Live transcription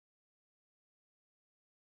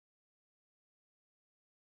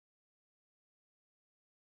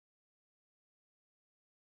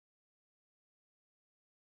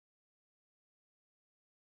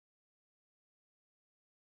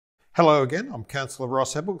Hello again, I'm Councillor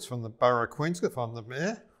Ross Ebbels from the Borough of Queenscliffe. I'm the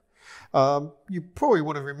Mayor. You probably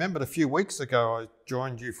would have remembered a few weeks ago I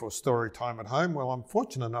joined you for story time at home. Well, I'm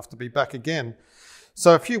fortunate enough to be back again.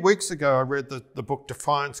 So a few weeks ago I read the book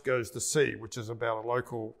Defiance Goes to Sea, which is about a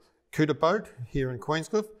local Couta boat here in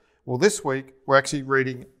Queenscliffe. Well, this week we're actually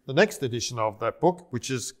reading the next edition of that book, which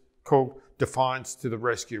is called Defiance to the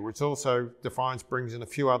Rescue, which also Defiance brings in a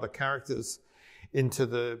few other characters into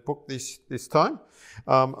the book this time.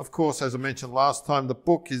 Of course, as I mentioned last time, the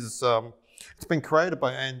book is it's been created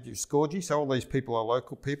by Andrew Scorgie, so all these people are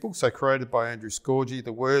local people. So created by Andrew Scorgie,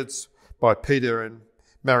 the words by Peter and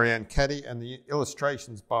Marianne Caddy, and the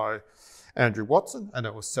illustrations by Andrew Watson, and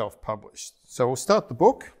it was self-published. So we'll start the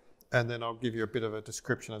book, and then I'll give you a bit of a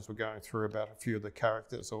description as we're going through about a few of the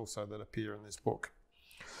characters also that appear in this book.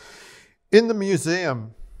 In the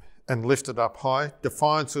museum, and lifted up high,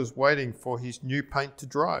 Defiance was waiting for his new paint to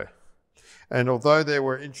dry. And although there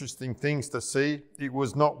were interesting things to see, it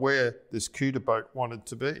was not where this Couta boat wanted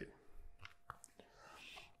to be.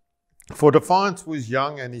 For Defiance was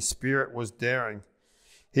young and his spirit was daring.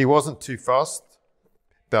 He wasn't too fussed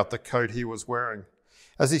about the coat he was wearing.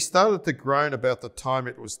 As he started to groan about the time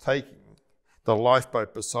it was taking, the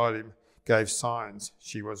lifeboat beside him gave signs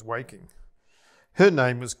she was waking. Her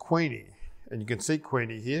name was Queenie. And you can see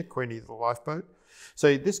Queenie here, Queenie the lifeboat.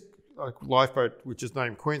 So this lifeboat, which is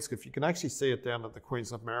named Queenscliffe, you can actually see it down at the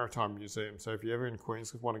Queenscliffe Maritime Museum. So if you're ever in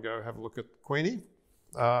Queenscliffe, want to go have a look at Queenie,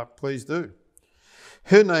 please do.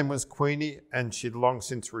 Her name was Queenie, and she'd long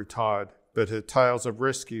since retired, but her tales of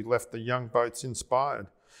rescue left the young boats inspired.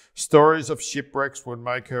 Stories of shipwrecks would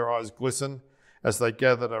make her eyes glisten as they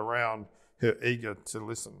gathered around her eager to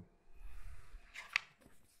listen.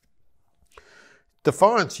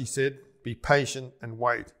 Defiance, she said, be patient and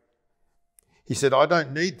wait. He said, I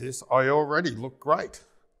don't need this. I already look great.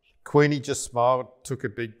 Queenie just smiled, took a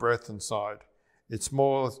big breath and sighed. It's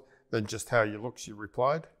more than just how you look, she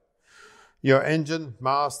replied. Your engine,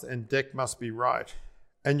 mast and deck must be right,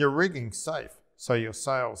 and your rigging safe, so your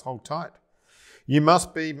sails hold tight. You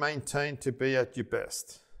must be maintained to be at your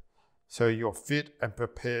best, so you're fit and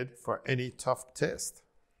prepared for any tough test.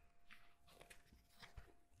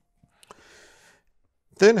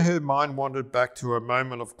 Then her mind wandered back to a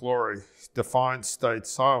moment of glory. Defiance stayed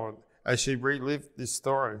silent as she relived this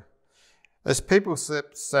story. As people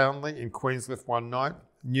slept soundly in Queenscliffe one night,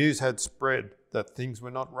 news had spread that things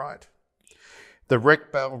were not right. The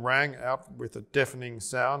wreck bell rang out with a deafening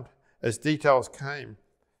sound as details came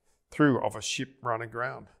through of a ship run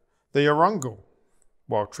aground. The Arundel,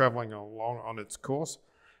 while travelling along on its course,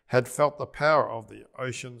 had felt the power of the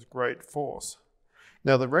ocean's great force.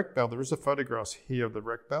 Now the wreck bell, there is a photograph here of the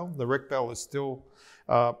wreck bell. The wreck bell is still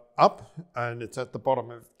up, and it's at the bottom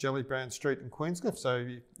of Jellybrand Street in Queenscliffe. So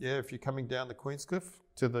if you're coming down to Queenscliffe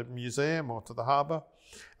to the museum or to the harbour,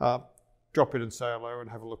 drop in and say hello and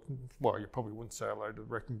have a look. Well, you probably wouldn't say hello to the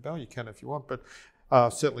wrecking bell. You can if you want, but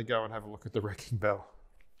certainly go and have a look at the wrecking bell.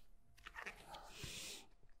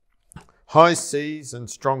 High seas and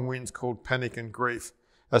strong winds caused panic and grief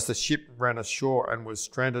as the ship ran ashore and was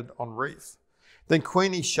stranded on reef. Then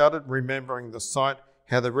Queenie shuddered, remembering the sight,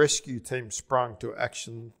 how the rescue team sprung to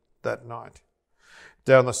action that night.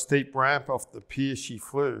 Down the steep ramp off the pier she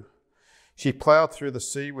flew. She ploughed through the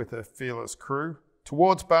sea with her fearless crew.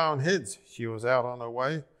 Towards Barwon Heads she was out on her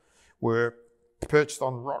way, where perched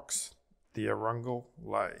on rocks the Arundel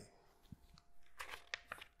lay.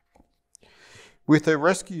 With her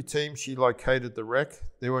rescue team she located the wreck.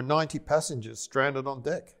 There were 90 passengers stranded on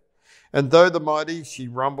deck. And though the mighty she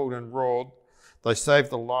rumbled and roared, they saved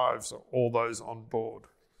the lives of all those on board.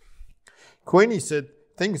 Queenie said,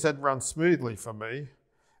 things had run smoothly for me.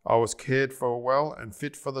 I was cared for well and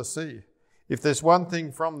fit for the sea. If there's one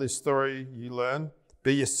thing from this story you learn,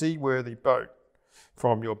 be a seaworthy boat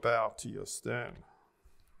from your bow to your stern.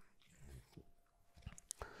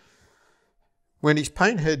 When his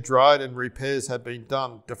paint had dried and repairs had been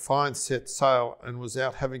done, Defiance set sail and was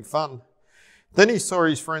out having fun. Then he saw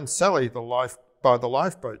his friend Sally by the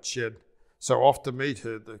lifeboat shed. So off to meet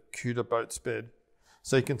her, the Couta boat sped.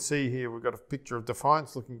 So you can see here we've got a picture of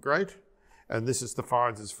Defiance looking great. And this is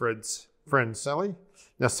Defiance's friend Sally.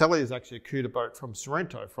 Now Sally is actually a Couta boat from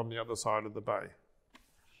Sorrento, from the other side of the bay.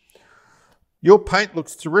 Your paint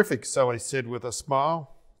looks terrific, Sally said with a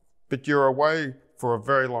smile, but you're away for a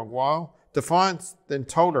very long while. Defiance then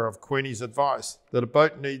told her of Queenie's advice, that a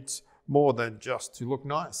boat needs more than just to look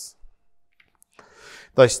nice.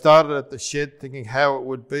 They started at the shed thinking how it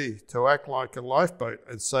would be to act like a lifeboat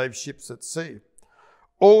and save ships at sea.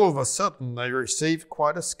 All of a sudden they received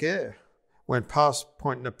quite a scare. When past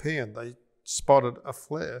Point Nepean they spotted a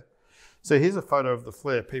flare. So here's a photo of the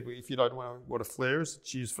flare. People, if you don't know what a flare is,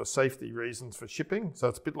 it's used for safety reasons for shipping. So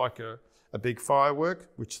it's a bit like a big firework,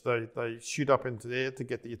 which they shoot up into the air to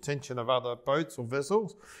get the attention of other boats or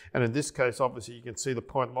vessels. And in this case, obviously, you can see the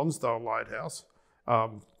Point Lonsdale Lighthouse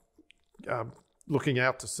looking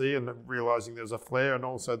out to sea and realising there's a flare, and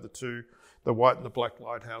also the white and the black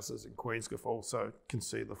lighthouses in Queenscliffe also can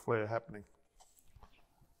see the flare happening.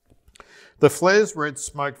 The flare's red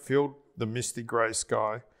smoke filled the misty grey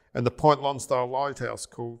sky, and the Point Lonsdale Lighthouse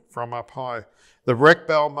called from up high, "The wreck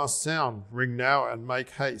bell must sound, ring now and make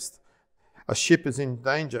haste. A ship is in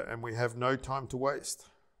danger and we have no time to waste."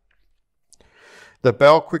 The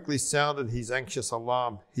bell quickly sounded his anxious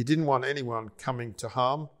alarm. He didn't want anyone coming to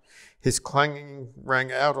harm. His clanging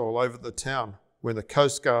rang out all over the town. When the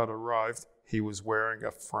Coast Guard arrived, he was wearing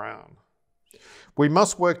a frown. "We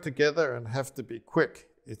must work together and have to be quick.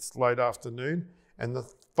 It's late afternoon and the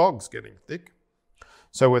fog's getting thick."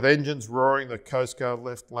 So with engines roaring, the Coast Guard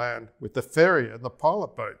left land with the ferry and the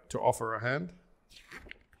pilot boat to offer a hand.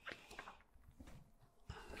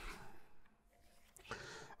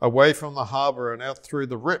 Away from the harbour and out through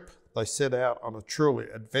the Rip, they set out on a truly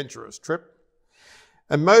adventurous trip.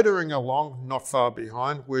 And motoring along, not far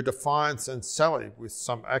behind, were Defiance and Sally with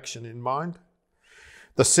some action in mind.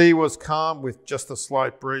 The sea was calm with just a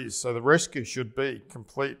slight breeze, so the rescue should be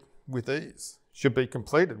completed with ease.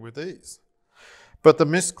 But the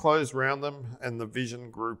mist closed round them and the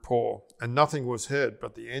vision grew poor, and nothing was heard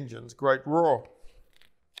but the engine's great roar.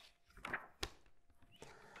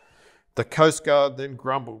 The Coast Guard then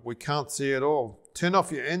grumbled, "We can't see at all. Turn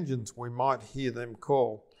off your engines, we might hear them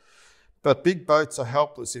call." But big boats are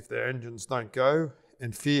helpless if their engines don't go,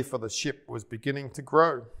 and fear for the ship was beginning to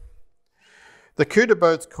grow. The Couta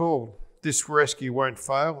boats called, "This rescue won't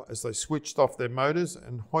fail," as they switched off their motors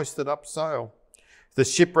and hoisted up sail. The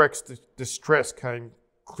shipwreck's distress came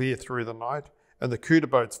clear through the night, and the Couta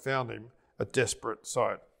boats found him a desperate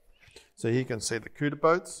sight. So here you can see the Couta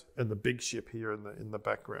boats and the big ship here in the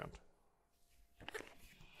background.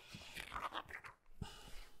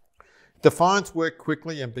 Defiance worked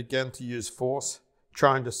quickly and began to use force,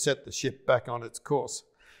 trying to set the ship back on its course.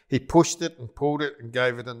 He pushed it and pulled it and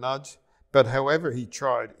gave it a nudge, but however he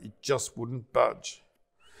tried, it just wouldn't budge.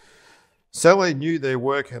 Sally knew their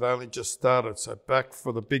work had only just started, so back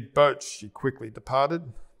for the big boat she quickly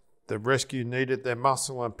departed. The rescue needed their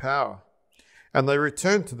muscle and power, and they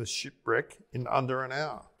returned to the shipwreck in under an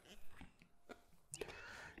hour.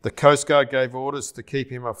 The Coast Guard gave orders to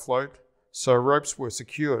keep him afloat, so ropes were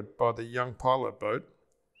secured by the young pilot boat.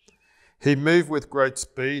 He moved with great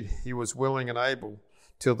speed, he was willing and able,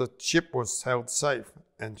 till the ship was held safe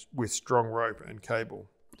and with strong rope and cable.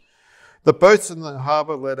 The boats in the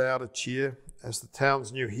harbour let out a cheer as the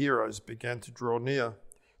town's new heroes began to draw near.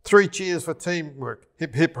 3 cheers for teamwork,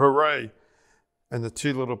 hip hip hooray, and the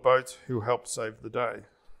 2 little boats who helped save the day.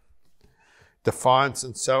 Defiance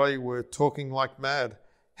and Sally were talking like mad,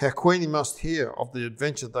 how Queenie must hear of the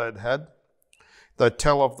adventure they'd had. They'd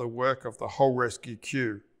tell of the work of the whole rescue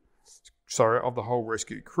crew,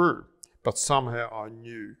 but somehow I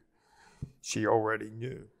knew she already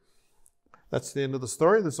knew. That's the end of the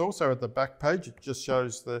story. There's also at the back page, it just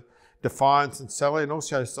shows the Defiance and Sally, and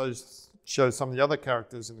also shows some of the other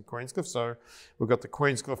characters in the Queenscliffe. So we've got the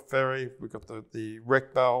Queenscliffe Ferry, we've got the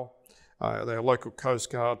wreck bell, their local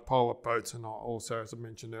Coast Guard, pilot boats, and also, as I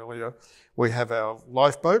mentioned earlier, we have our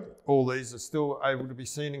lifeboat. All these are still able to be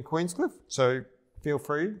seen in Queenscliffe, so feel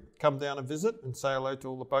free to come down and visit and say hello to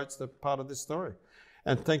all the boats that are part of this story.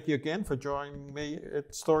 And thank you again for joining me at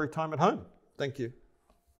Storytime at Home. Thank you.